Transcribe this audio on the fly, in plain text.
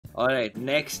Alright,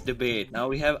 next debate. Now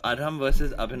we have Arham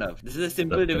versus Abhinav. This is a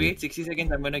simple debate. 60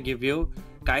 seconds I'm going to give you.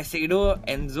 Caicedo,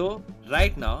 Enzo,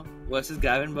 right now, versus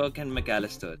Gravenberch and Mac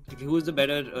Allister. Who's the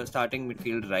better starting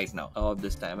midfield right now of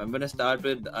this time? I'm going to start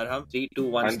with Arham. 3, 2,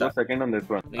 1, I'll start. go second on this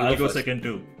one. I'll go second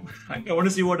too. I want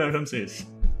to see what Arham says.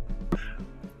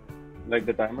 Like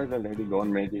the timer's already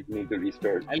gone, maybe we need to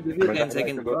restart. I'll give you But 10 I'd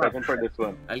seconds. like to go second for this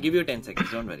one. I'll give you 10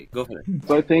 seconds. Don't worry. Go for it.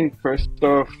 So I think first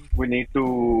off, we need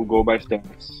to go by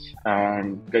stats.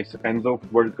 And guys, Enzo,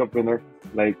 World Cup winner.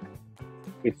 Like,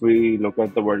 if we look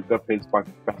at the World Cup, his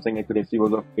passing accuracy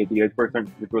was of 88%,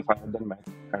 which was higher than Mac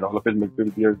and all of his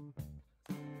midfield players.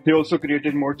 He also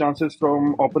created more chances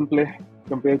from open play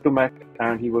compared to Mac,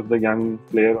 and he was the young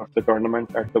player of the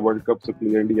tournament at the World Cup, so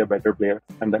clearly a better player.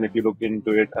 And then if you look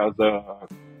into it as a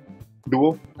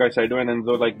duo, Caicedo and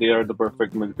Enzo, like they are the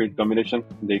perfect midfield combination.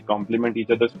 They complement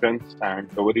each other's strengths and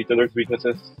cover each other's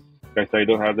weaknesses.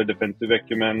 Caicedo has a defensive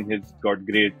acumen, he's got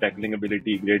great tackling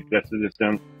ability, great press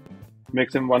resistance,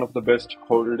 makes him one of the best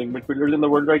holding midfielders in the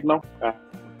world right now.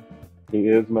 He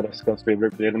is Maresca's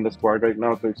favorite player in the squad right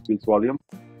now, so it speaks volume.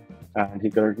 And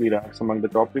he currently ranks among the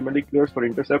top Premier League players for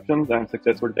interceptions and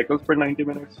successful tackles per 90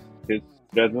 minutes. His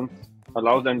presence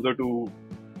allows Enzo to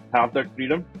have that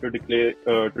freedom to dictate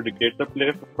the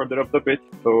play further up the pitch.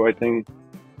 So I think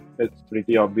it's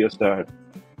pretty obvious that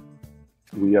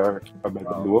we are a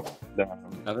better duo than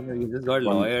Abhinav, you just got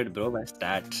lawyered, bro, by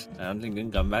stats. I don't think you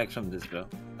can come back from this, bro.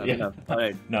 Abhinav, Yeah.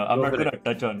 alright. No, I'm not going to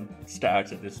touch on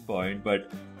stats at this point, but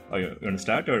are you going to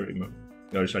start or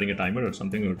you're starting a timer or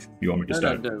something, or you want me to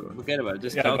start? No, forget about it.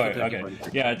 Just Yeah, talk okay, for 30 okay. 40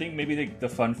 seconds. Yeah, I think maybe the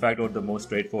fun fact or the most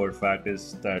straightforward fact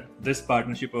is that this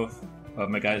partnership of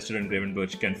Mac Allister and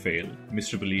Gravenberch can fail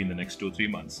miserably in the next 2-3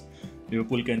 months.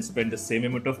 Liverpool can spend the same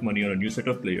amount of money on a new set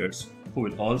of players who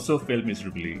will also fail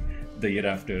miserably the year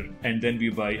after, and then we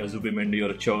buy a Zubimendi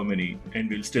or a Chouameni, and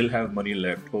we'll still have money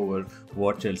left over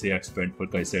what Chelsea had spent for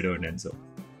Caicedo and Enzo.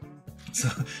 So,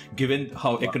 given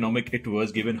how economic it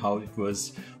was, given how it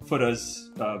was for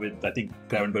us, with I think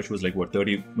Gravenberch was like what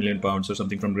 £30 million or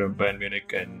something from Bayern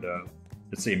Munich, and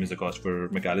the same is the cost for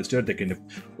Mac Allister. They kind of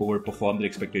overperformed their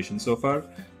expectations so far.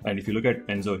 And if you look at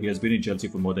Enzo, he has been in Chelsea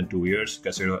for more than 2 years.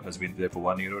 Caicedo has been there for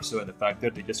 1 year or so. And the fact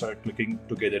that they just started clicking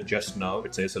together just now,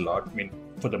 it says a lot. I mean,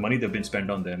 for the money they've been spent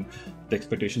on them, the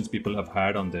expectations people have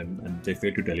had on them, and they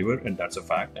failed to deliver. And that's a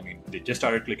fact. I mean, they just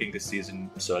started clicking this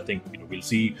season. So I think we'll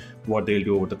see what they'll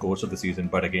do over the course of the season.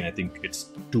 But again, I think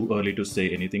it's too early to say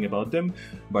anything about them.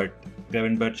 But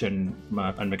Gravenberch and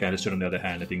Mac Allister, on the other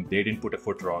hand, I think they didn't put a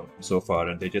foot wrong so far,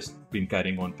 and they just been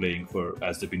carrying on playing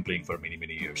as they've been playing for many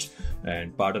years.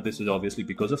 And part of this is obviously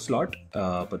because of Slot,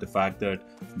 but the fact that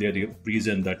they're the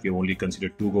reason that we've only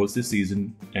considered 2 goals this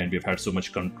season and we've had so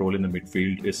much control in the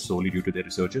midfield is solely due to their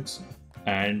resurgence.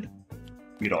 And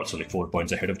we're also like 4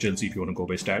 points ahead of Chelsea if you want to go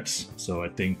by stats. So I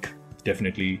think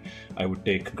definitely I would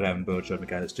take Gravenberch or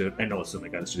Mac Allister, and also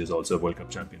Mac Allister is also a World Cup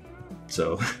champion,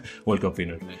 so World Cup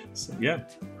winner. So yeah,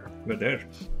 we're there.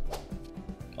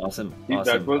 Awesome. See,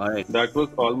 awesome. that was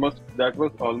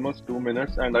almost 2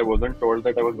 minutes, and I wasn't told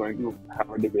that I was going to have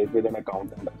a debate with an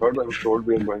accountant. I thought I was told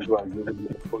we were going to argue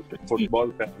with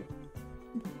football fans.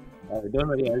 Don't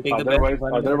worry, I'll take the best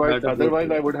one.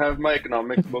 Otherwise, I would have my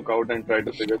economics book out and try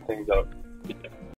to figure things out.